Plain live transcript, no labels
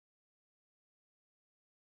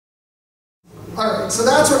All right, so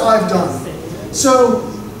that's what I've done. So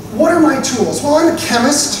what are my tools? Well, I'm a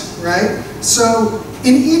chemist, right? So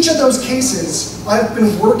in each of those cases, I've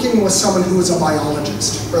been working with someone who is a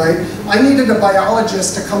biologist, right? I needed a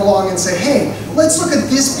biologist to come along and say, hey, let's look at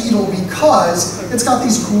this beetle because it's got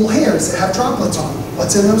these cool hairs that have droplets on them.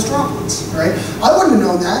 What's in those droplets, right? I wouldn't have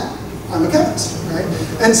known that. I'm a chemist, right?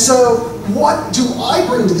 And so what do I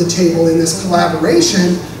bring to the table in this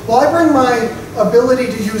collaboration? Well, I bring my ability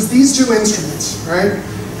to use these two instruments, right?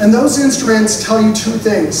 And those instruments tell you two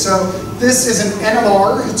things. So this is an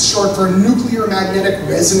NMR, it's short for nuclear magnetic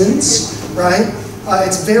resonance, right?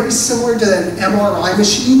 It's very similar to an MRI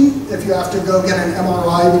machine, if you have to go get an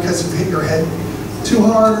MRI because you've hit your head too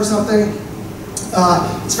hard or something.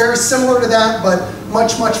 It's very similar to that, but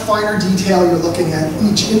much, much finer detail. You're looking at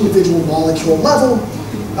each individual molecule level.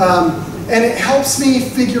 And it helps me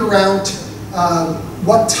figure out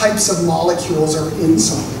what types of molecules are in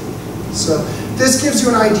something. So this gives you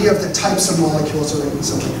an idea of the types of molecules that are in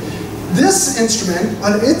something. This instrument,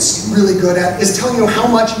 what it's really good at, is telling you how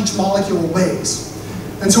much each molecule weighs.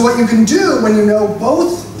 And so what you can do when you know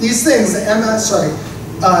both these things, the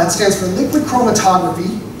it stands for liquid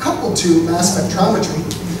chromatography, coupled to mass spectrometry.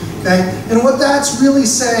 Okay? And what that's really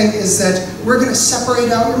saying is that we're going to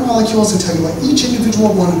separate out your molecules and tell you what each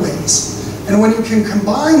individual one weighs. And when you can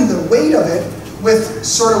combine the weight of it with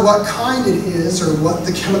sort of what kind it is or what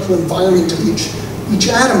the chemical environment of each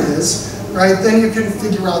atom is, right, then you can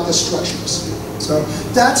figure out the structures. So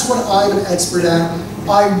that's what I'm an expert at.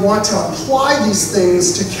 I want to apply these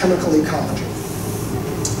things to chemical ecology.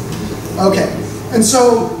 Okay, and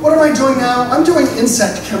so what am I doing now? I'm doing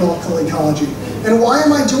insect chemical ecology. And why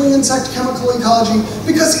am I doing insect chemical ecology?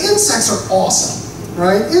 Because insects are awesome,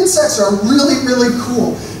 right? Insects are really, really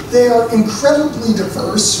cool. They are incredibly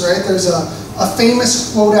diverse, right? There's a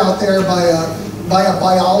famous quote out there by a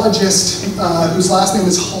biologist whose last name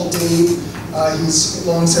is Haldane. He's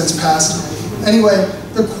long since passed. Anyway,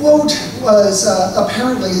 the quote was,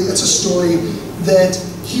 apparently it's a story that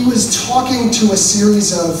he was talking to a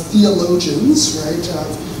series of theologians, right,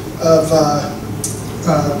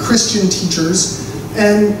 of Christian teachers,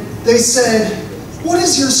 and they said, what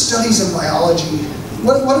is your studies in biology?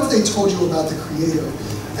 What have they told you about the Creator?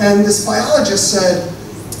 And this biologist said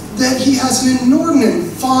that he has an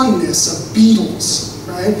inordinate fondness of beetles,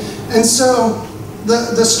 right? And so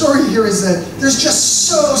the story here is that there's just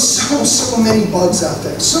so many bugs out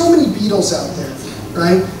there, so many beetles out there,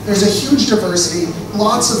 right? There's a huge diversity,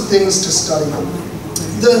 lots of things to study.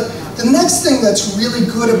 The next thing that's really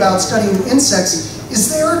good about studying insects is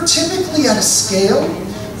they're typically at a scale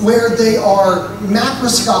where they are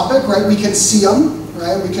macroscopic, right? We can see them,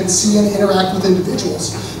 right? We can see and interact with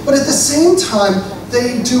individuals. But at the same time,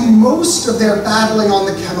 they do most of their battling on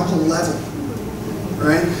the chemical level,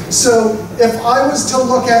 right? So if I was to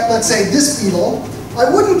look at, let's say, this beetle, I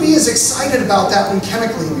wouldn't be as excited about that one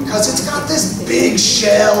chemically because it's got this big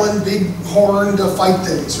shell and big horn to fight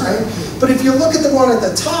things, right? But if you look at the one at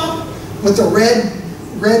the top with the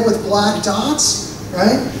red with black dots,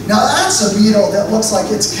 right? Now that's a beetle that looks like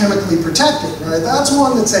it's chemically protected, right? That's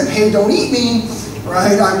one that's saying, hey, don't eat me,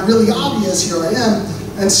 right? I'm really obvious, here I am.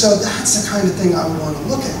 And so that's the kind of thing I would want to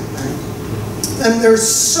look at, right? And there's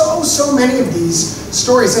so many of these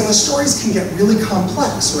stories, and the stories can get really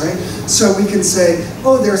complex, right? So we can say,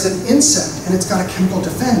 oh, there's an insect, and it's got a chemical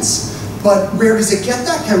defense. But where does it get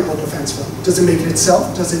that chemical defense from? Does it make it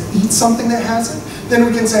itself? Does it eat something that has it? Then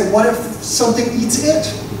we can say, what if something eats it?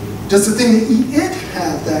 Does the thing that eat it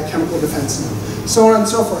have that chemical defense now? So on and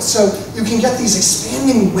so forth. So you can get these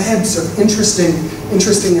expanding webs of interesting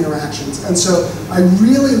interactions. And so I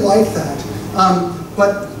really like that.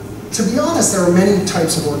 But to be honest, there are many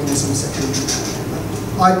types of organisms that can do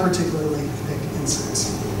that. I particularly pick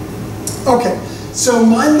insects. Okay, so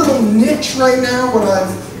my little niche right now, what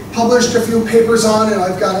I've published a few papers on, and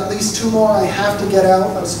I've got at least 2 more I have to get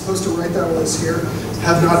out. I was supposed to write that while I was here.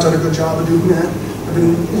 Have not done a good job of doing that. I've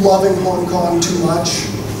been loving Hong Kong too much.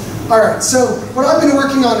 All right, so what I've been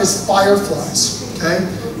working on is fireflies, okay?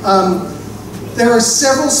 There are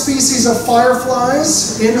several species of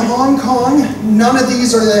fireflies in Hong Kong. None of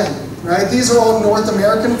these are them, right? These are all North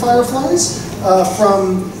American fireflies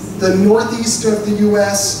from the northeast of the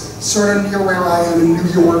US, sort of near where I am in New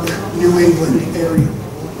York, New England area,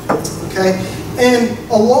 okay? And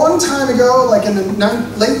a long time ago, like in the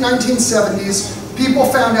late 1970s, people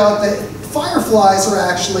found out that fireflies are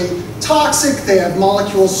actually toxic. They have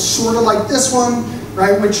molecules sort of like this one,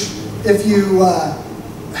 right? Which, if you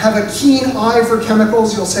have a keen eye for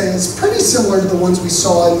chemicals, you'll say is pretty similar to the ones we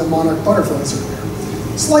saw in the monarch butterflies over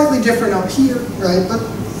there. Slightly different up here, right? But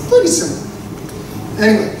pretty similar.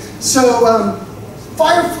 Anyway, So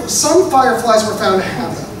some fireflies were found to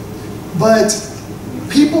have them, but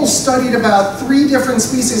people studied about 3 different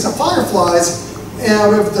species of fireflies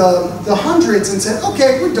out of the hundreds and said,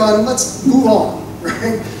 okay, we're done, let's move on,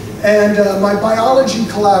 right? And my biology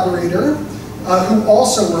collaborator, who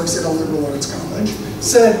also works at a liberal arts college,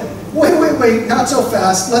 said, wait, not so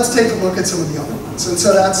fast, let's take a look at some of the other ones. And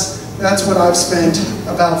so that's what I've spent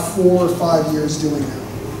about 4 or 5 years doing now.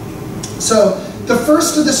 So the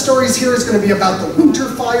first of the stories here is going to be about the winter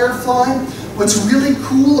firefly. What's really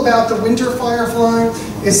cool about the winter firefly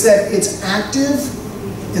is that it's active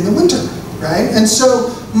in the winter, right? And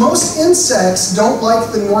so most insects don't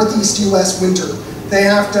like the northeast US winter. They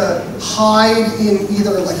have to hide in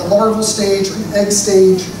either like a larval stage or an egg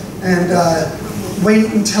stage and wait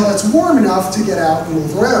until it's warm enough to get out and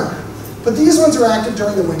move around. But these ones are active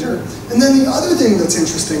during the winter. And then the other thing that's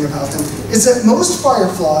interesting about them is that most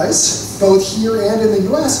fireflies, both here and in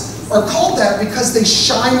the US, are called that because they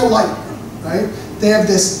shine a light, right? They have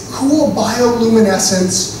this cool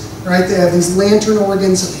bioluminescence, right? They have these lantern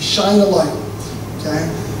organs and they shine a light, okay?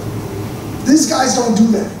 These guys don't do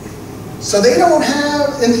that. So they don't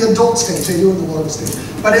have, in the adult stage, they do in the larval stage,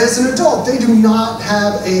 but as an adult, they do not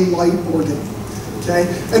have a light organ. Okay?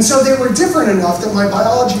 And so they were different enough that my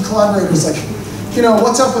biology collaborator was like, you know,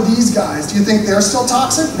 what's up with these guys? Do you think they're still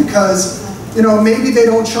toxic? Because, you know, maybe they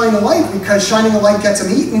don't shine a light because shining a light gets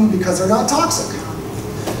them eaten because they're not toxic.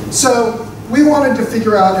 So we wanted to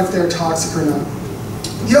figure out if they're toxic or not.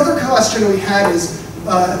 The other question we had is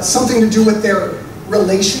something to do with their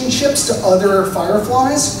relationships to other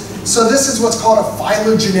fireflies. So this is what's called a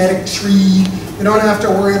phylogenetic tree. You don't have to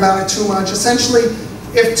worry about it too much. Essentially,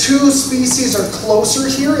 if 2 species are closer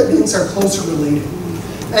here, it means they're closer related.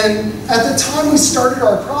 And at the time we started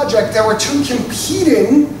our project, there were 2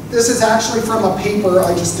 competing, this is actually from a paper,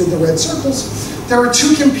 I just did the red circles. There were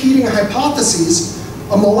 2 competing hypotheses.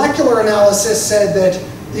 A molecular analysis said that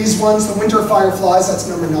these ones, the winter fireflies, that's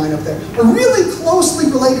number 9 up there, are really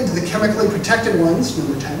closely related to the chemically protected ones,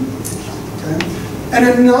 number 10. Okay? And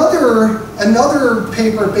another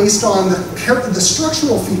paper based on the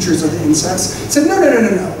structural features of the insects said, no,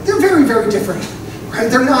 they're very, very different, right?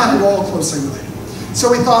 They're not at all closely related. So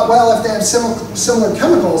we thought, well, if they have similar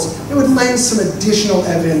chemicals, it would lend some additional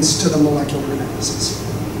evidence to the molecular analysis.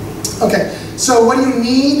 Okay, so what do you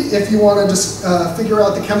need if you want to just figure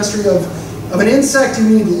out the chemistry of an insect? You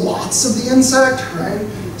need lots of the insect, right?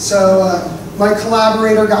 So my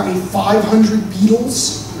collaborator got me 500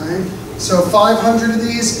 beetles, right? So 500 of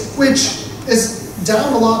these, which is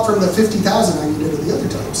down a lot from the 50,000 I needed of the other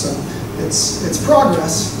time. So it's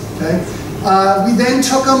progress, okay? We then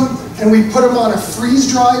took them and we put them on a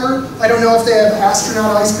freeze dryer. I don't know if they have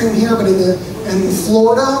astronaut ice cream here, but in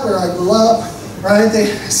Florida, where I grew up, right, they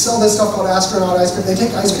sell this stuff called astronaut ice cream. They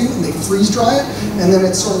take ice cream and they freeze dry it, and then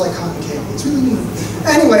it's sort of like cotton candy. It's really neat.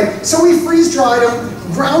 Anyway, so we freeze dried them,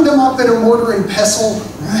 ground them up in a mortar and pestle,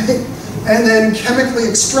 right? And then chemically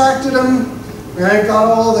extracted them, right? Got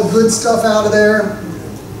all the good stuff out of there.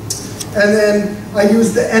 And then I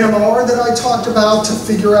used the NMR that I talked about to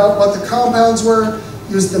figure out what the compounds were,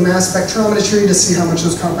 used the mass spectrometry to see how much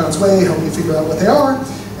those compounds weigh, help me figure out what they are.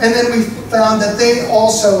 And then we found that they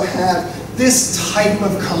also have this type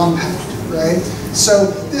of compound, right?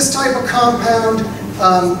 So this type of compound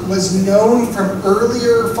was known from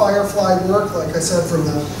earlier firefly work, like I said, from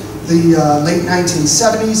the late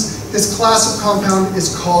 1970s. This class of compound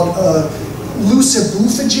is called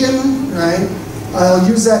lucibufagin, right? I'll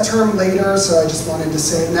use that term later, so I just wanted to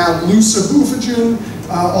say it now. Lucibufagin,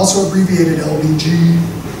 also abbreviated LBG,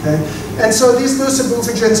 okay? And so these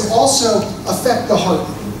lucibufagins also affect the heart,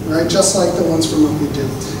 right? Just like the ones from what we do.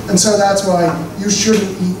 And so that's why you shouldn't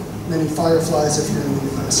eat many fireflies if you're in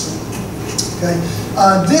the US. Okay?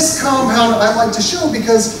 This compound I like to show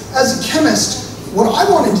because as a chemist, what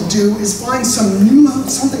I wanted to do is find something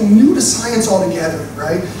new to science altogether,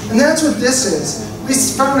 right? And that's what this is. We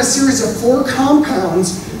found a series of 4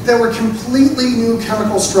 compounds that were completely new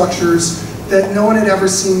chemical structures that no one had ever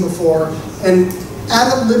seen before. And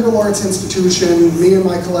at a liberal arts institution, me and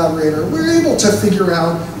my collaborator, we were able to figure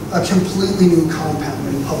out a completely new compound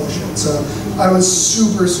and publish it. So I was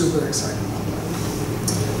super, super excited about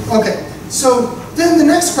that. Okay, so then the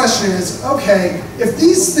next question is, okay, if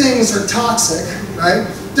these things are toxic, right,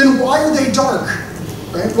 then why are they dark,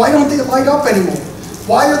 right? Why don't they light up anymore?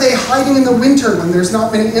 Why are they hiding in the winter when there's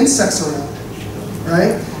not many insects around,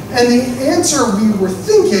 right? And the answer we were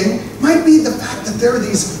thinking might be the fact that there are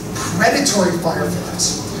these predatory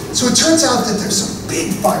fireflies. So it turns out that there's some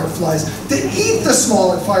big fireflies that eat the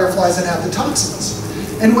smaller fireflies that have the toxins.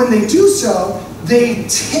 And when they do so, they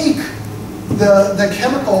take the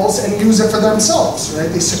chemicals and use it for themselves, right?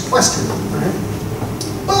 They sequester them, right?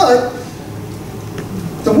 But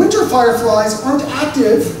the winter fireflies aren't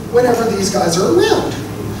active whenever these guys are around.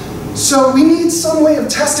 So we need some way of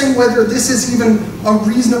testing whether this is even a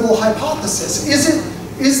reasonable hypothesis.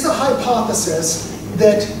 Is the hypothesis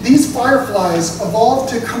that these fireflies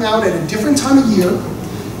evolved to come out at a different time of year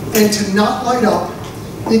and to not light up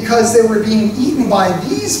because they were being eaten by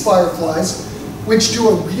these fireflies, which do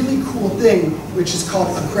a really cool thing, which is called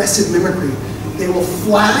aggressive mimicry. They will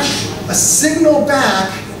flash a signal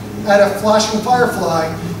back at a flashing firefly,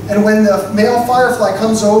 and when the male firefly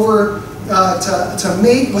comes over to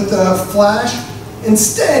mate with the flash,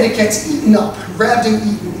 instead it gets eaten up, grabbed and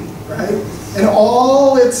eaten, right? And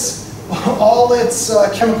all its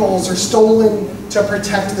chemicals are stolen to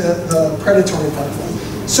protect the predatory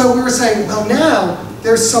firefly. So we were saying, well, now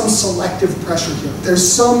there's some selective pressure here. There's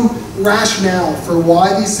some rationale for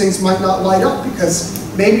why these things might not light up,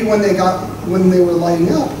 because maybe when they were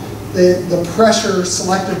lighting up, the pressure,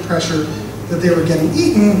 selective pressure that they were getting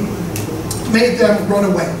eaten, made them run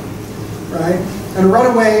away, right? And run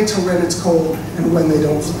away to when it's cold and when they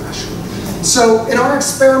don't flash. So in our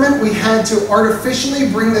experiment, we had to artificially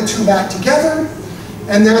bring the two back together,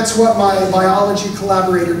 and that's what my biology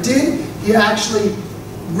collaborator did. He actually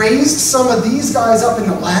raised some of these guys up in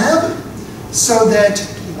the lab so that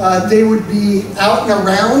they would be out and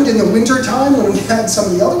around in the winter time when we had some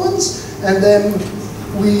of the other ones, and then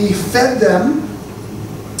we fed them.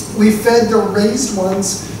 We fed the raised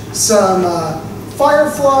ones some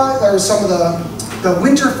firefly, or some of the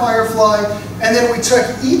winter firefly, and then we took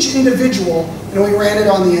each individual and we ran it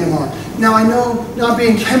on the NMR. Now I know, not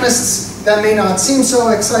being chemists, that may not seem so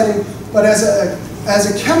exciting, but as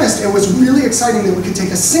a chemist, it was really exciting that we could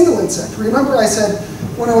take a single insect. Remember I said,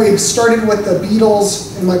 when we started with the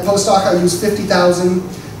beetles in my postdoc, I used 50,000.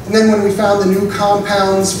 And then when we found the new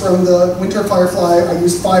compounds from the winter firefly, I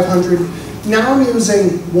used 500. Now I'm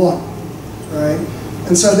using 1, right?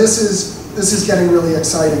 And so this is getting really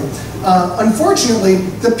exciting. Unfortunately,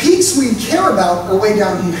 the peaks we care about are way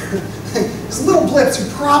down here. These little blips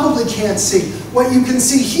you probably can't see. What you can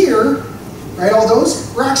see here, right, all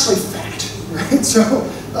those, were actually fat, right? So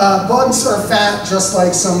bugs are fat, just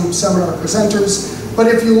like some seminar presenters. But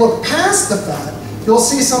if you look past the fat, you'll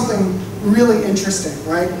see something really interesting,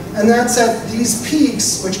 right? And that's that these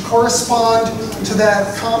peaks, which correspond to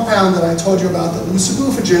that compound that I told you about, the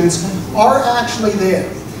lucibuphagins, are actually there.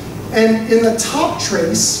 And in the top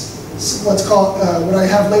trace, what's called, what I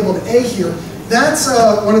have labeled A here, that's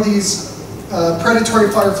one of these predatory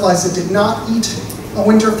fireflies that did not eat a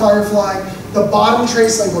winter firefly. The bottom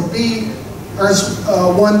trace, labeled B, is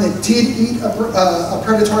one that did eat a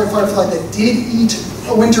predatory firefly that did eat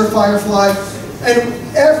a winter firefly. And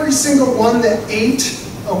every single one that ate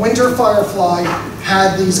a winter firefly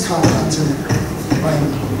had these compounds in there.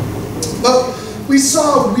 Right? But we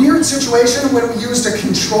saw a weird situation when we used a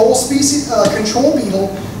control beetle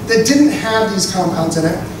that didn't have these compounds in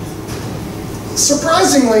it.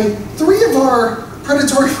 Surprisingly, 3 of our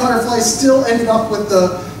predatory fireflies still ended up with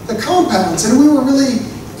the compounds, and we were really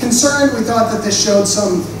concerned. We thought that this showed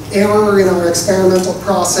some error in our experimental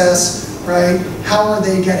process, right? How are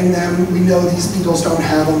they getting them? We know these beetles don't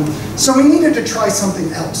have them. So we needed to try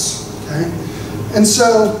something else, okay? And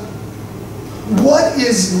so what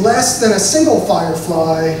is less than a single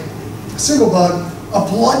firefly, a single bug? A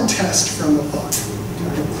blood test from the bug.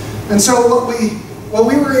 Okay? And so what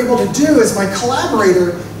we were able to do is my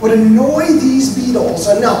collaborator would annoy these beetles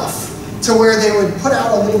enough to where they would put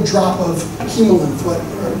out a little drop of hemolymph, or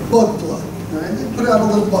bug blood, right? They'd put out a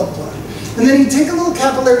little bug blood. And then he'd take a little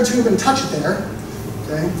capillary tube and touch it there,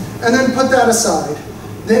 okay? And then put that aside.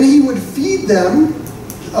 Then he would feed them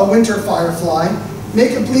a winter firefly,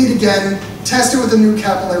 make it bleed again, test it with a new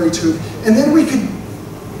capillary tube, and then we could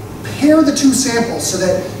pair the 2 samples so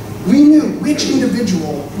that we knew which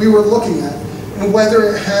individual we were looking at and whether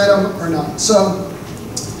it had them or not. So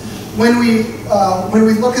when we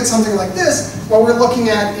look at something like this, what we're looking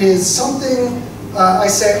at is something, I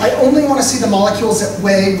say, I only want to see the molecules that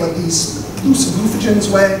weigh what these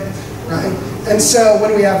lucibuphagins weigh, right? And so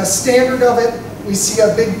when we have a standard of it, we see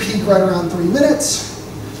a big peak right around 3 minutes.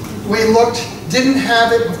 We looked, didn't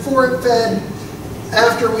have it before it fed.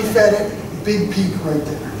 After we fed it, big peak right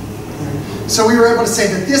there. Right? So we were able to say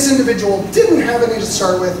that this individual didn't have any to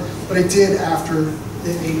start with, but it did after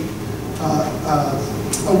it ate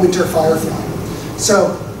a winter firefly.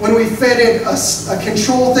 So when we fed it a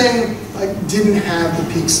control thing, I didn't have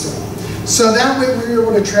the peak still. So that way we were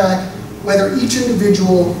able to track whether each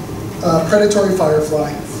individual predatory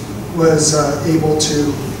firefly was able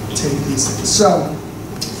to take these things. So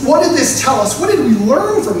what did this tell us? What did we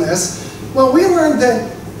learn from this? Well, we learned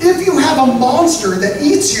that if you have a monster that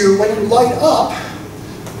eats you when you light up,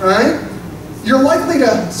 right, you're likely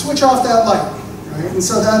to switch off that light, right? And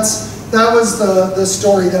so that was the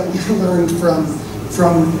story that we learned from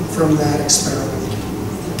that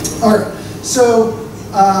experiment. All right, so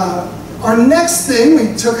our next thing,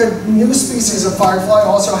 we took a new species of firefly,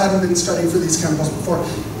 also hadn't been studied for these chemicals before,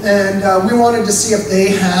 and we wanted to see if they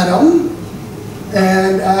had them.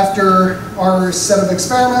 And after our set of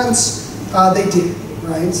experiments, they did,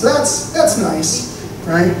 right? So that's nice,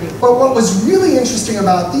 right? But what was really interesting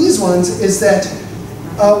about these ones is that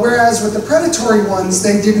whereas with the predatory ones,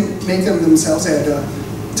 they didn't make them themselves, they had to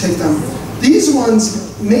take them. These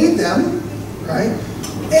ones made them, right?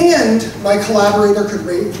 And my collaborator could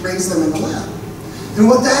raise them in the lab. And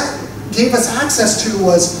what that gave us access to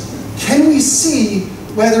was, can we see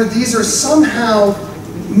whether these are somehow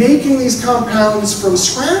making these compounds from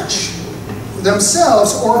scratch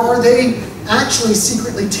themselves, or are they actually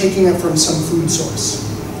secretly taking it from some food source?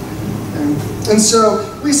 And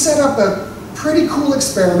so we set up a pretty cool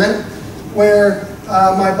experiment where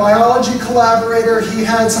my biology collaborator, he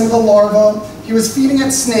had some of the larvae, he was feeding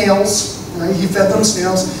it snails, right? He fed them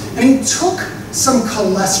snails, and he took some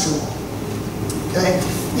cholesterol, okay?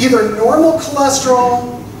 Either normal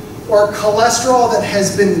cholesterol or cholesterol that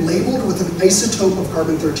has been labeled with an isotope of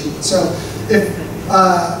carbon-13. So if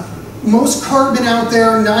most carbon out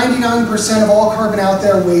there, 99% of all carbon out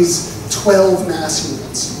there weighs 12 mass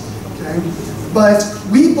units, okay? But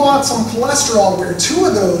we bought some cholesterol where 2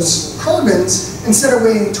 of those carbons, instead of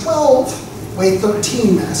weighing 12, weigh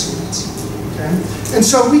 13 mass units, okay? And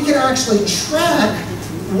so we can actually track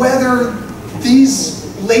whether these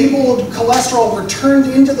labeled cholesterol were turned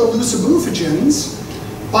into the lucibuphigins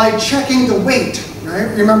by checking the weight, right?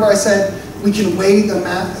 Remember I said we can weigh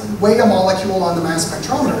a molecule on the mass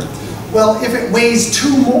spectrometer. Well, if it weighs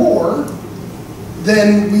 2 more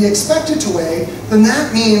than we expect it to weigh, then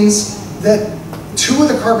that means that 2 of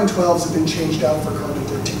the carbon-12s have been changed out for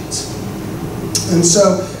carbon-13s. And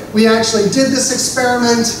so we actually did this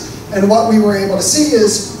experiment, and what we were able to see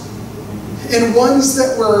is in ones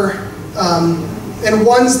that were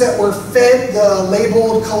fed the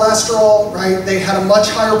labeled cholesterol, right, they had a much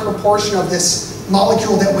higher proportion of this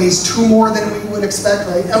molecule that weighs 2 more than we would expect,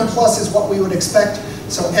 right? M plus is what we would expect,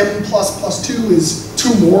 so M plus plus 2 is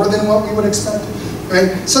 2 more than what we would expect,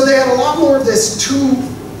 right? So they had a lot more of this 2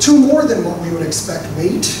 more than what we would expect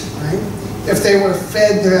weight, right, if they were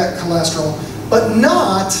fed that cholesterol, but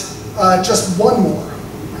not just 1 more,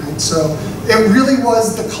 right? So it really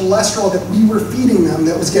was the cholesterol that we were feeding them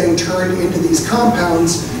that was getting turned into these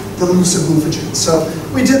compounds, the lucibuphigins. So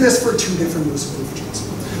we did this for 2 different lucibuphigins.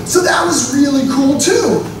 So that was really cool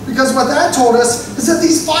too, because what that told us is that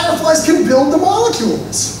these fireflies can build the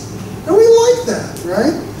molecules. And we like that,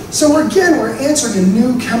 right? So again, we're answering a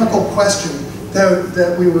new chemical question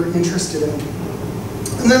that we were interested in.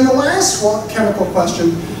 And then the last chemical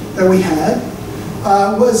question that we had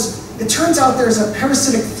was, it turns out there's a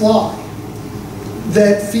parasitic fly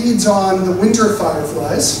that feeds on the winter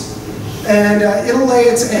fireflies, and it'll lay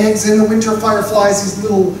its eggs in the winter fireflies. These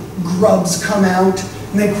little grubs come out,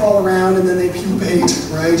 and they crawl around, and then they pupate,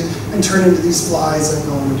 right, and turn into these flies that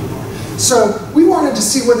go into more. So we wanted to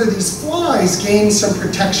see whether these flies gain some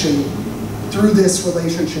protection through this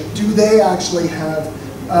relationship. Do they actually have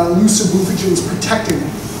lucibuphigins protecting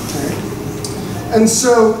them? Okay? And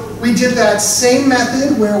so we did that same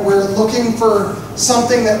method where we're looking for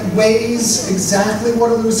something that weighs exactly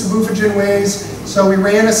what a lucibuphigin weighs. So we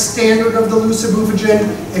ran a standard of the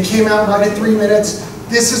lucibuphigin. It came out right at 3 minutes.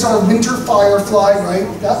 This is our winter firefly,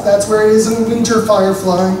 right? That's where it is in the winter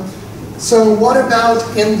firefly. So what about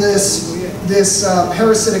in this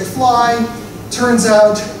parasitic fly? Turns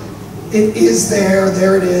out it is there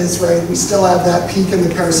it is, right? We still have that peak in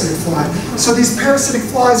the parasitic fly. So these parasitic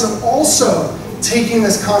flies are also taking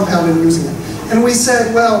this compound and using it. And we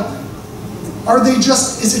said, well,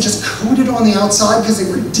 is it just coated on the outside because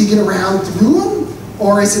they were digging around through them?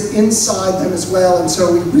 Or is it inside them as well? And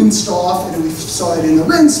so we rinsed off and we saw it in the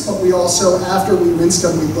rinse, but we also, after we rinsed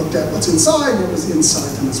them, we looked at what's inside and it was inside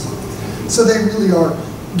them as well. So they really are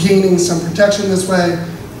gaining some protection this way.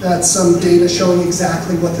 That's some data showing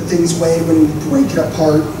exactly what the things weigh when you break it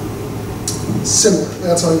apart. Similar,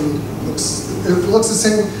 that's all you need. It looks the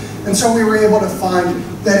same. And so we were able to find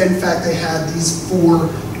that in fact they had these 4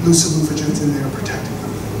 lucibuphigins in there protecting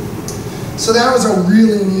them. So that was a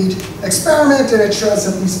really neat experiment, and it shows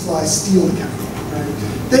that these flies steal the chemical,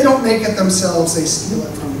 right? They don't make it themselves, they steal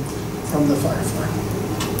it from the firefly.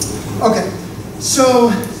 Okay, so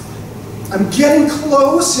I'm getting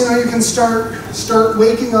close, you know, you can start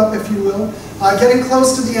waking up, if you will. Getting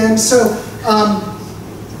close to the end. So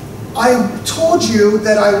I told you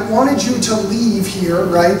that I wanted you to leave here,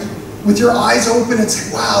 right, with your eyes open and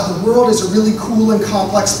say, wow, the world is a really cool and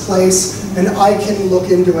complex place, and I can look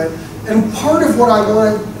into it. And part of what I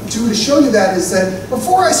want to do to show you that is that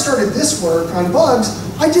before I started this work on bugs,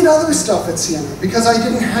 I did other stuff at Siena because I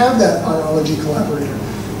didn't have that biology collaborator.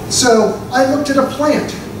 So I looked at a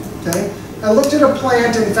plant, okay? I looked at a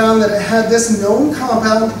plant and found that it had this known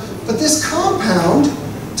compound, but this compound,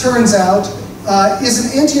 turns out,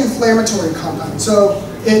 is an anti-inflammatory compound. So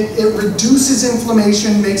it reduces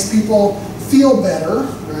inflammation, makes people feel better,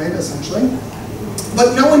 right, essentially.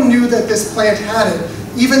 But no one knew that this plant had it,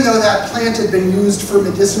 even though that plant had been used for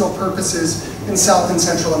medicinal purposes in South and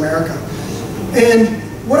Central America. And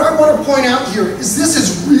what I want to point out here is this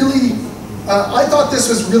is really, I thought this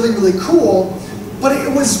was really, really cool, but it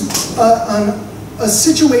was a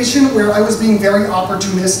situation where I was being very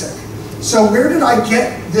opportunistic. So where did I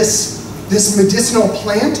get this medicinal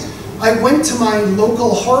plant? I went to my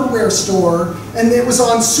local hardware store and it was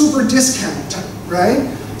on super discount,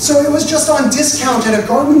 right? So it was just on discount at a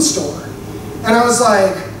garden store. And I was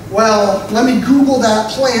like, well, let me Google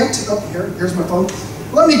that plant. Oh, here's my phone.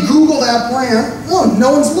 Let me Google that plant. Oh,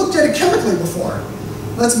 no one's looked at it chemically before.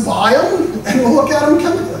 Let's buy them and we'll look at them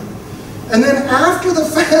chemically. And then after the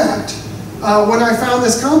fact, when I found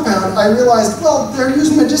this compound, I realized, well, they're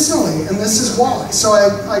used medicinally, and this is why. So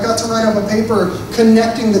I got to write up a paper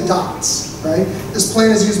connecting the dots, right? This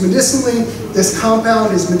plant is used medicinally, this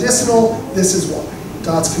compound is medicinal, this is why.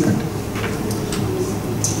 Dots connected.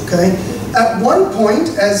 Okay? At one point,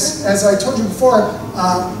 as I told you before,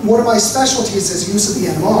 one of my specialties is use of the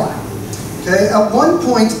NMR. Okay? At one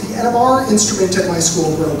point, the NMR instrument at my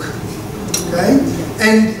school broke. Okay?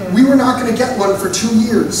 And we were not going to get one for 2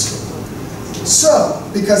 years. So,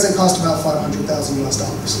 because it cost about $500,000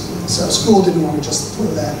 US. So school didn't want to just throw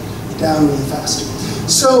that down really fast.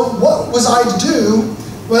 So what was I to do?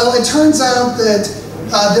 Well, it turns out that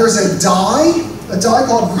there's a dye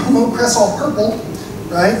called bromocresol purple,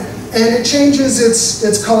 right? And it changes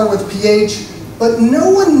its color with pH, but no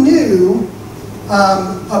one knew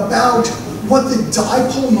about what the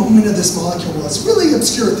dipole moment of this molecule was. Really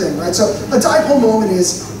obscure thing, right? So a dipole moment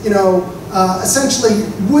is, you know, essentially,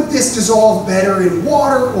 would this dissolve better in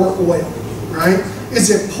water or oil, right? Is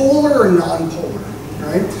it polar or non-polar,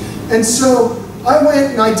 right? And so I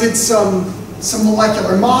went and I did some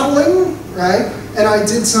molecular modeling, right? And I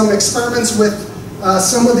did some experiments with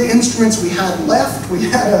some of the instruments we had left. We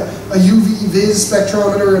had a UV vis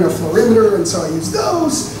spectrometer and a fluorimeter, and so I used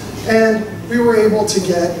those, and we were able to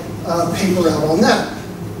get a paper out on that.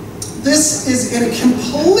 This is in a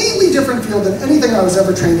completely different field than anything I was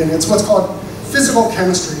ever trained in. It's what's called physical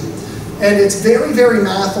chemistry. And it's very, very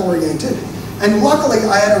math oriented. And luckily,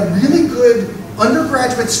 I had a really good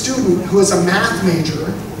undergraduate student who was a math major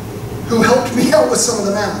who helped me out with some of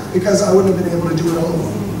the math because I wouldn't have been able to do it all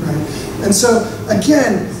alone, right? And so,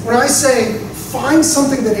 again, when I say find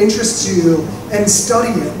something that interests you and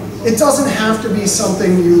study it, it doesn't have to be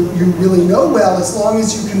something you really know well, as long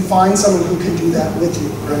as you can find someone who can do that with you,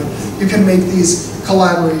 right? You can make these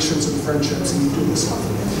collaborations and friendships and you do this stuff.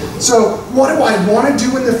 So what do I want to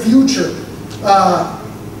do in the future?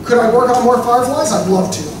 Could I work on more fireflies? I'd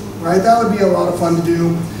love to, right? That would be a lot of fun to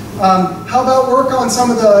do. How about work on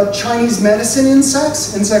some of the Chinese medicine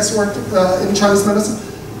insects? Insects worked in Chinese medicine.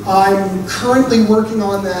 I'm currently working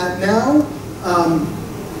on that now.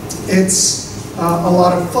 It's a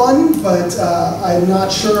lot of fun, but I'm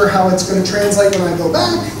not sure how it's going to translate when I go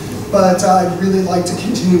back, but I'd really like to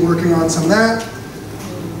continue working on some of that.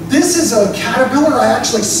 This is a caterpillar I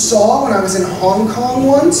actually saw when I was in Hong Kong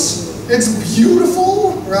once. It's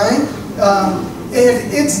beautiful, right?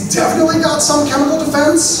 And it's definitely got some chemical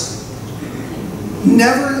defense.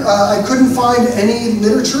 I couldn't find any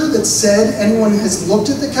literature that said anyone has looked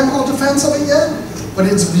at the chemical defense of it yet. But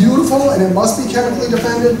it's beautiful, and it must be chemically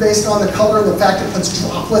defended based on the color and the fact it puts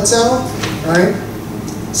droplets out, right?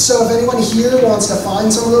 So if anyone here wants to find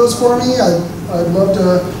some of those for me, I'd love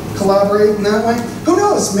to collaborate in that way. Who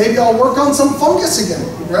knows, maybe I'll work on some fungus again,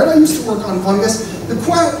 right? I used to work on fungus.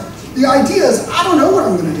 The idea is, I don't know what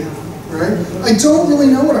I'm going to do, right? I don't really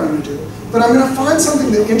know what I'm going to do. But I'm going to find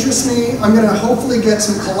something that interests me. I'm going to hopefully get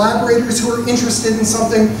some collaborators who are interested in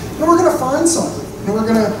something, and we're going to find something, and we're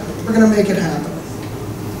going to make it happen.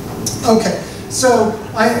 Okay, so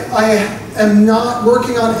I am not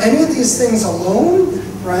working on any of these things alone,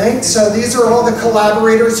 right? So these are all the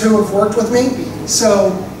collaborators who have worked with me. So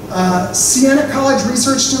Siena College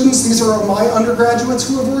research students, these are all my undergraduates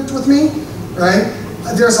who have worked with me, right?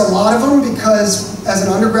 There's a lot of them because as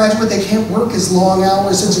an undergraduate, they can't work as long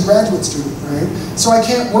hours as a graduate student, right? So I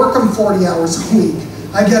can't work them 40 hours a week.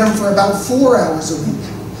 I get them for about 4 hours a week.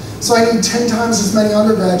 So I need 10 times as many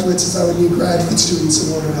undergraduates as I would need graduate students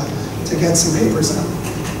in order to get some papers out.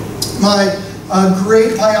 My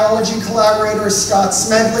great biology collaborator is Scott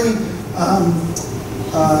Smedley,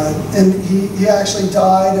 and he actually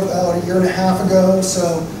died about 1.5 years ago,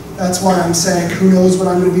 so that's why I'm saying who knows what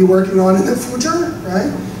I'm going to be working on in the future,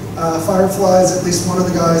 right? Fireflies, at least one of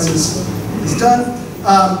the guys is done.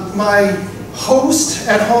 My host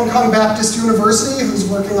at Hong Kong Baptist University, who's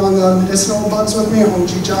working on the medicinal bugs with me, Hong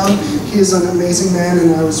Ji John, he is an amazing man,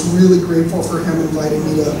 and I was really grateful for him inviting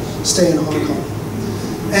me to stay in Hong Kong.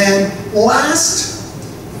 And last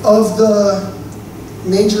of the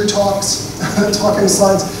major talking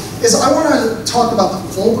slides, is I want to talk about the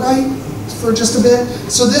Fulbright for just a bit.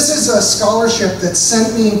 So this is a scholarship that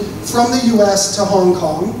sent me from the US to Hong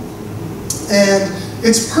Kong, and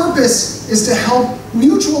its purpose is to help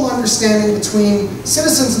mutual understanding between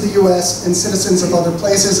citizens of the US and citizens of other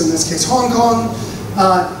places, in this case Hong Kong.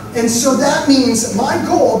 And so that means my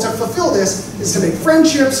goal to fulfill this is to make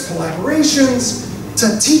friendships, collaborations,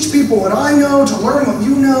 to teach people what I know, to learn what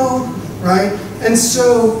you know, right? And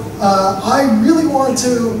so I really want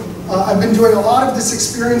to, I've been doing a lot of this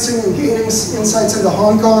experiencing and gaining insights into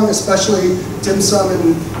Hong Kong, especially dim sum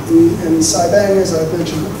and Saibang, as I've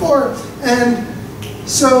mentioned before. And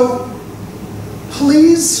so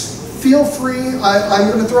please feel free, I'm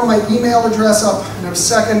going to throw my email address up in a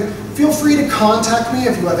second. Feel free to contact me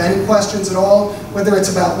if you have any questions at all, whether it's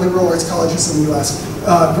about liberal arts colleges in the US,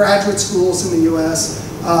 graduate schools in the US,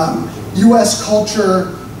 US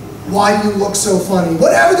culture, why do you look so funny?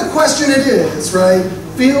 Whatever the question it is, right?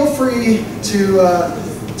 Feel free to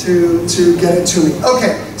get it to me.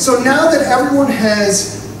 Okay, so now that everyone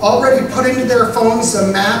has already put into their phones a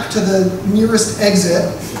map to the nearest exit,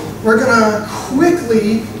 we're gonna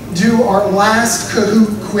quickly do our last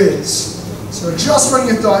Kahoot quiz. So just when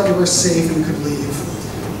you thought you were safe and could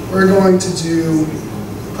leave, we're going to do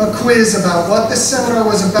a quiz about what this seminar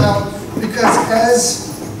was about, because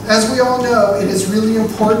as we all know, it is really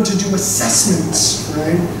important to do assessments,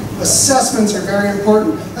 right? Assessments are very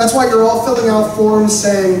important. That's why you're all filling out forms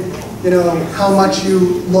saying, you know, how much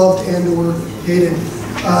you loved and or hated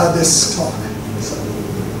this talk. So,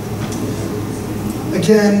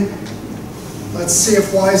 again, let's see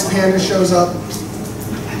if Wise Panda shows up.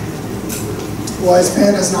 Wise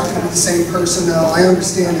Panda is not going to be the same person, though. I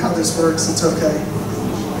understand how this works. It's okay.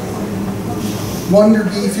 Wonder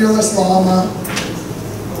Bee, Fearless Llama,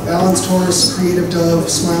 Balanced Horse, Creative Dove,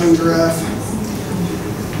 Smiling Giraffe.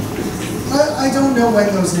 I don't know when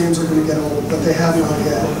those names are going to get old, but they have not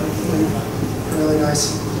yet. Really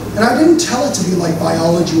nice. And I didn't tell it to be like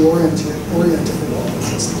biology oriented at all. It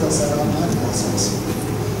just does that on my process.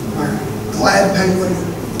 All right. Glad Penguin.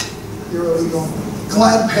 You're illegal.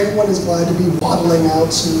 Glad Penguin is glad to be waddling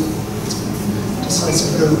out soon.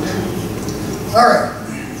 Decisive goat. All right.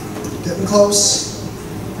 Getting close.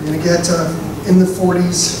 We're going to get in the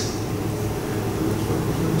 40s.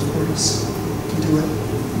 40s. Can do it.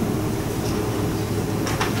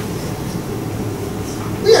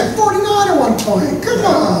 We had 49 at one point. Come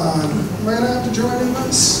on. Am I going to have to join in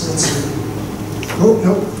this? Let's see. Oh,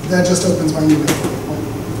 nope. That just opens my email.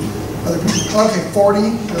 Okay, 40.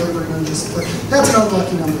 Really, we're going to just put. That's an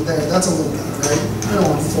unlucky number there. That's a little better, right? I don't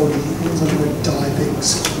want 40. It means I'm going to die big.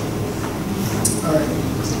 All right.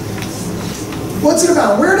 What's it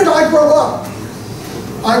about? Where did I grow up?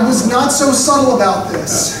 I was not so subtle about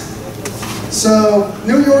this. So,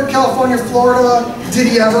 New York, California, Florida. Did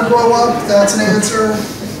he ever grow up? That's an answer.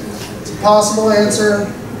 It's a possible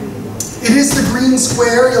answer. It is the green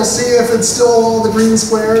square. You'll see if it's still all the green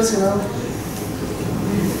squares, you know.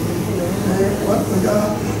 Okay, what we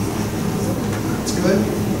got? That's good.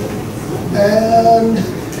 And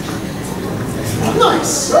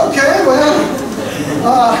nice. Okay, well,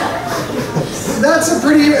 that's a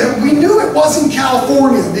pretty. We knew it wasn't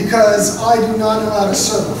California because I do not know how to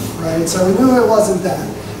surf, right? So we knew it wasn't that.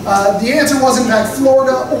 The answer was in fact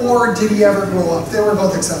Florida or did he ever grow up? They were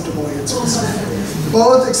both acceptable answers.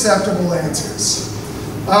 Both acceptable answers.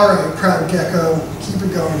 All right, proud gecko, keep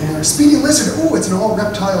it going here. Speedy lizard, oh, it's an all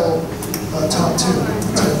reptile top two.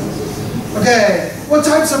 Okay, what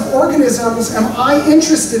types of organisms am I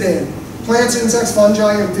interested in? Plants, insects,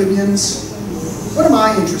 fungi, amphibians. What am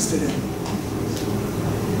I interested in?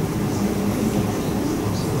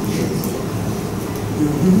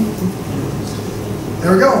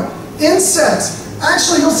 There we go. Insects.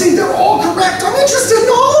 Actually, you'll see they're all correct. I'm interested in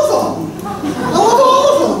all of them. I love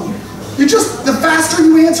all of them. The faster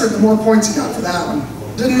you answer, the more points you got for that one.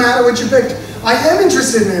 Didn't matter what you picked. I am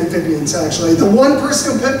interested in amphibians, actually. The one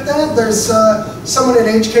person who picked that, there's someone at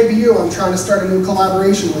HKBU I'm trying to start a new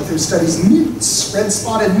collaboration with who studies newts,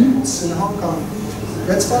 red-spotted newts in Hong Kong.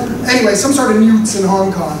 Red-spotted? Anyway, some sort of newts in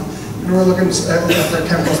Hong Kong. And we're looking at their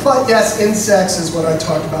chemicals. But yes, insects is what I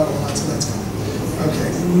talked about a lot, so that's good.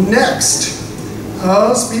 Okay, next.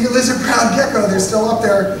 Oh, speedy lizard, proud gecko, they're still up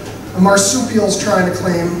there. A marsupial's trying to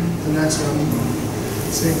claim the next one.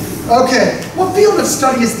 Let's see. Okay, what field of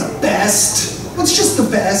study is the best? What's just the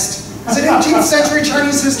best? Is it 18th century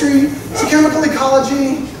Chinese history? Is it chemical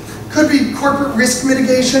ecology? Could be corporate risk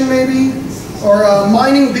mitigation, maybe? Or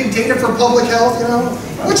mining big data for public health, you know?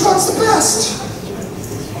 Which one's the best?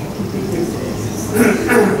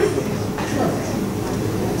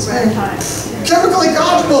 Chemical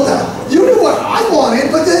ecology, well, you knew what I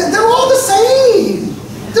wanted, but they're all the same.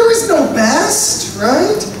 There is no best,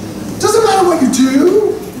 right? Doesn't matter what you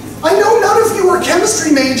do. I know none of you are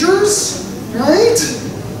chemistry majors, right?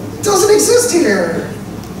 It doesn't exist here.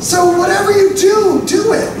 So whatever you do,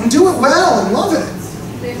 do it, and do it well, and love it.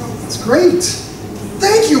 It's great.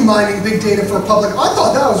 Thank you, mining big data for public. I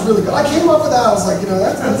thought that was really good. I came up with that, I was like, you know,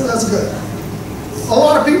 that's good. A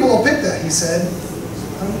lot of people will pick that, he said,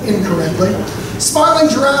 incorrectly. Smiling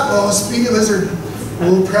giraffe, oh, speedy lizard.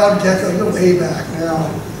 Oh, proud gecko, you're way back now.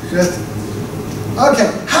 Good. Okay,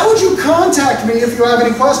 how would you contact me if you have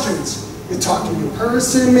any questions? You talk to me in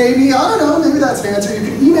person, maybe? I don't know, maybe that's an answer. You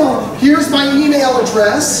can email. Here's my email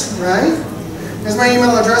address, right? Here's my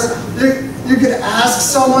email address. You could ask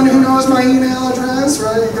someone who knows my email address,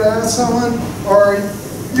 right? You could ask someone, or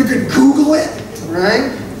you could Google it,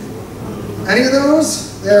 right? Any of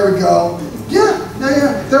those? There we go. Yeah,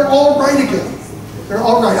 they're all right again. They're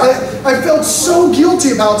all right. I felt so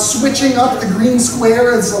guilty about switching up the green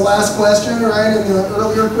square as the last question, right, in the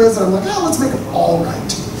earlier quiz. And I'm like, oh, let's make them all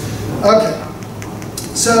right. Okay.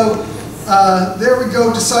 So there we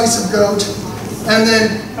go, decisive goat. And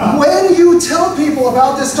then when you tell people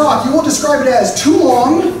about this talk, you will describe it as too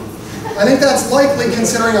long. I think that's likely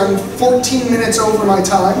considering I'm 14 minutes over my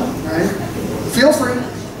time, right? Feel free.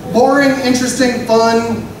 Boring, interesting,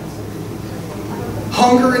 fun.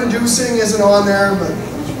 Hunger-inducing isn't on there, but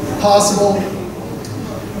possible.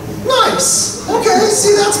 Nice. Okay,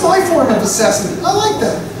 see, that's my form of assessment. I like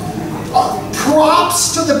that.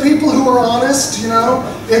 Props to the people who are honest, you know.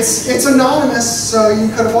 It's anonymous, so you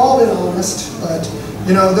could have all been honest, but,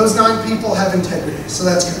 you know, those 9 people have integrity, so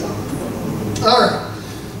that's good. All right.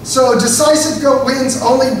 So, decisive goat wins,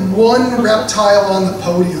 only 1 reptile on the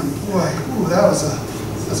podium. Boy, ooh, that was a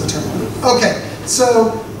turn. Okay,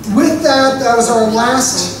 so with that, that was our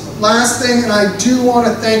last thing, and I do want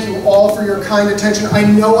to thank you all for your kind attention. I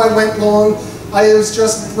know I went long. I was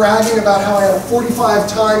just bragging about how I had a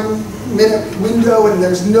 45-minute window, and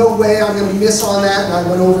there's no way I'm going to miss on that, and I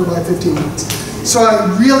went over by 15 minutes. So I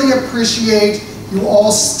really appreciate you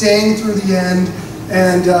all staying through the end,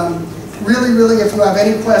 and really, really, if you have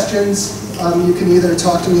any questions, you can either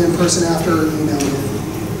talk to me in person after or email me.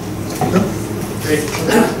 Great.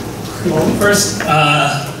 Well, first,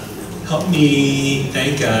 help me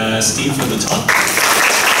thank Steve for the talk.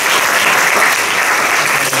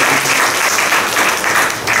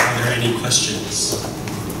 Are there any questions?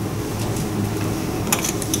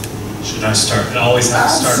 Should I start? I always have to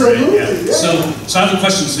start, right? Yeah. So I have a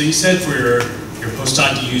question. So you said for your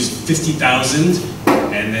postdoc you used 50,000,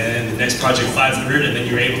 and then the next project 500, and then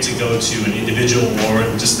you're able to go to an individual or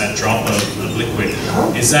just that drop of liquid.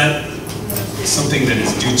 Is that something that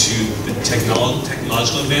is due to the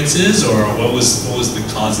technological advances, or what was the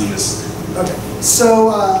cause in this? Okay,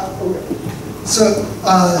 so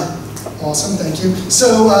awesome, thank you.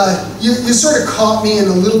 So you sort of caught me in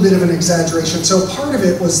a little bit of an exaggeration. So part of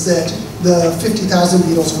it was that the 50,000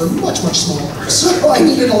 beetles were much, much smaller, so I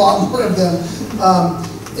needed a lot more of them.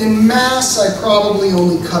 In mass, I probably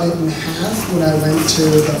only cut it in half when I went to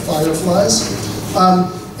the fireflies.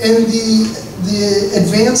 And the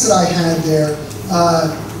advance that I had there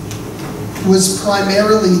was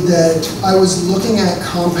primarily that I was looking at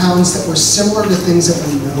compounds that were similar to things that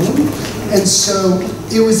were known, and so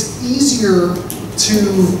it was easier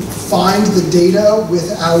to find the data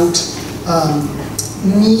without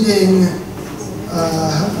needing.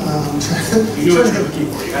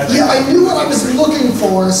 Yeah, I knew what I was looking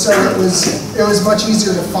for, so it was much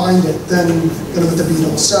easier to find it than with the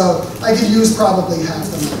beetles. So I could use probably half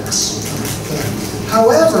the mass.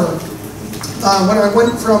 However, when I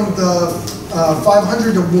went from the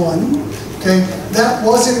 500 to 1, okay, that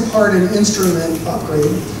was in part an instrument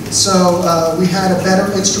upgrade. So we had a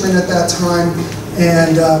better instrument at that time,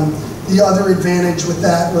 and the other advantage with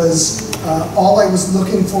that was All I was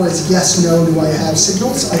looking for is yes, no, do I have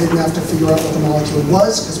signals? I didn't have to figure out what the molecule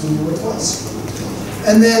was because we knew what it was.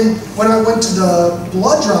 And then when I went to the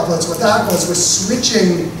blood droplets, what that was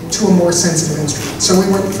switching to a more sensitive instrument. So we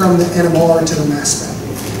went from the NMR to the mass spec.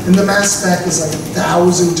 And the mass spec is like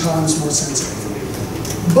 1,000 times more sensitive.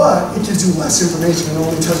 But it gives you less information. It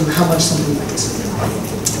only tells you how much something weighs.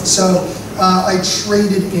 So I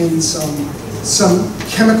traded in some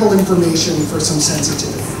chemical information for some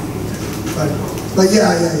sensitivity. But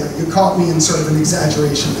yeah, you caught me in sort of an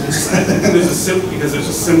exaggeration there. Because there's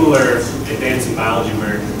a similar advance in biology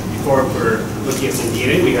where before for looking at some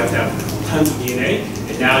DNA, we have to have tons of DNA,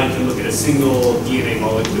 and now you can look at a single DNA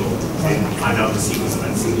molecule and find out the sequence of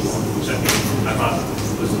that single one, which I thought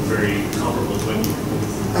was very comparable to what you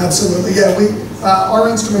were. Absolutely, yeah. Our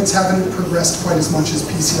instruments haven't progressed quite as much as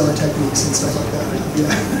PCR techniques and stuff like that.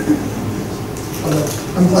 Yeah. Although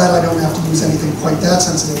I'm glad I don't have to use anything quite that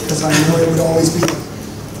sensitive because I know it would always be,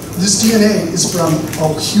 this DNA is from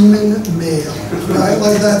a human male, right?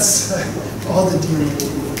 Like that's all the DNA will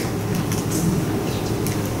be.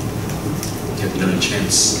 Give another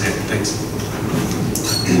chance. Thanks.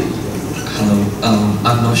 Hello.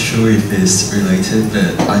 I'm not sure if it's related,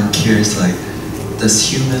 but I'm curious, like, does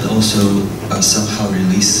human also somehow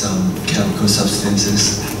release some chemical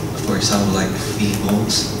substances, for example, like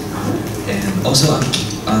pheromones? And also,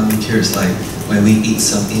 I'm curious, like, when we eat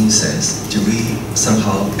some insects, do we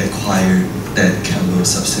somehow acquire that chemical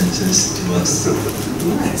substances to us?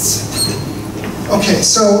 Nice. Okay,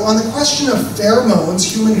 so on the question of pheromones,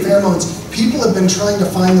 human pheromones, people have been trying to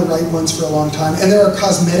find the right ones for a long time, and there are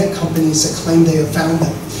cosmetic companies that claim they have found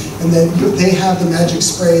them, and that they have the magic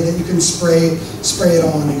spray that you can spray it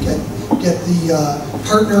on and get the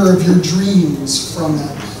partner of your dreams from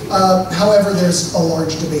that. However, there's a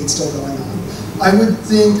large debate still going on. I would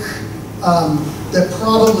think that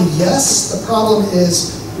probably yes. The problem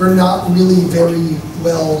is we're not really very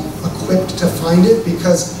well equipped to find it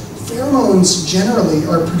because pheromones generally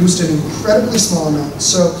are produced in incredibly small amounts.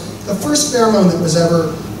 So the first pheromone that was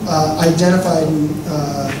ever identified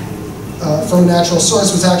from a natural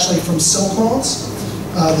source was actually from silk moths,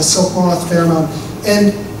 the silk moth pheromone,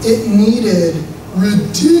 and it needed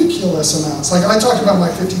ridiculous amounts. Like I talked about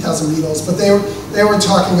my 50,000 needles, but they were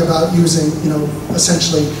talking about using,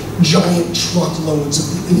 essentially giant truckloads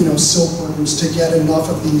of, silkworms to get enough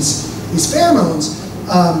of these pheromones.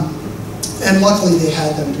 And luckily they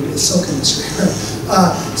had them due to the silk industry.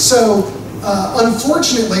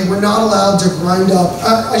 Unfortunately, we're not allowed to grind up,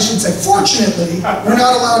 I should say fortunately, we're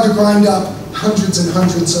not allowed to grind up hundreds and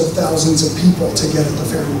hundreds of thousands of people to get at the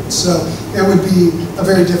pheromones. So it would be a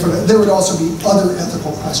very different, there would also be other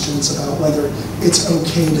ethical questions about whether it's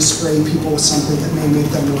okay to spray people with something that may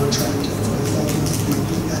make them more attractive.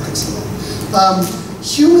 The ethics of it.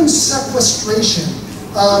 Human sequestration.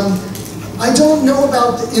 I don't know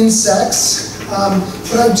about the insects,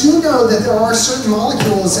 but I do know that there are certain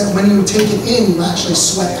molecules that when you take it in, you actually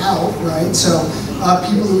sweat out, right? So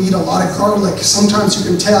people who eat a lot of garlic, sometimes you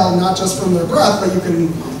can tell, not just from their breath, but you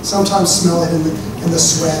can sometimes smell it in the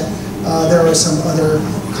sweat. There are some other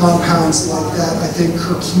compounds like that. I think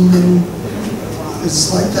curcumin is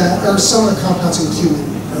like that, or some of the compounds in cumin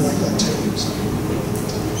are like that too. So.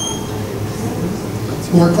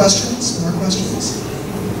 More questions? More questions?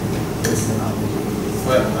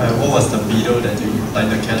 Well, what was the beetle that you, like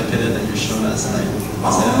the caterpillar that you showed us? Like,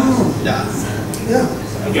 yeah.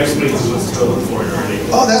 I guess we was still looking for it already.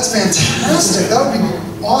 Oh, that's fantastic. That would be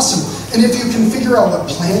awesome. And if you can figure out what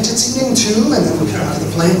plant it's eating too, and then we can go to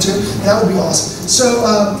the plant too, that would be awesome. So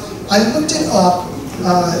I looked it up.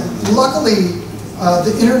 Luckily,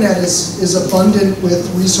 the internet is abundant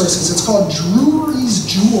with resources. It's called Drury's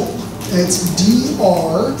Jewel. It's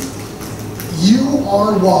D-R-U-R-Y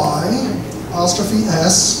apostrophe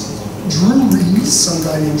S, Drury's, some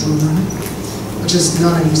guy named Drury, which is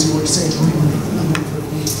not an easy word to say, Drury.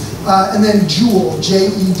 And then Jewel,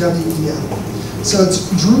 J-E-W-E-L. So it's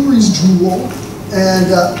Drury's Jewel,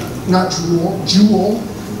 and not Drool, Jewel.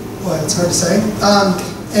 Boy, it's hard to say.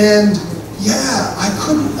 And yeah,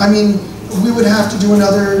 we would have to do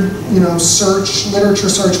another, search, literature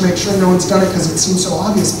search, make sure no one's done it because it seems so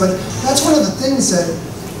obvious. But that's one of the things that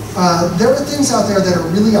there are things out there that are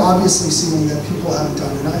really obviously seen that people haven't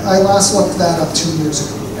done. And I last looked that up 2 years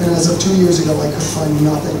ago. And as of 2 years ago, I could find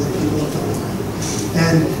nothing that people have done.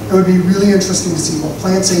 And it would be really interesting to see what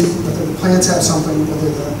plants eat, whether the plants have something,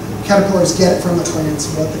 whether the caterpillars get it from the plants,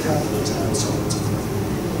 what the caterpillars have, and so on and so forth.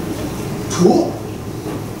 Cool.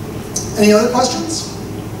 Any other questions?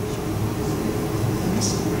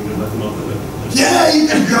 Yeah, you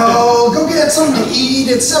can go. Go get something to eat.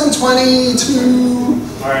 It's 7:22.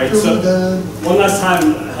 All right, so one last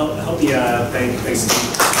time, help me thank Steve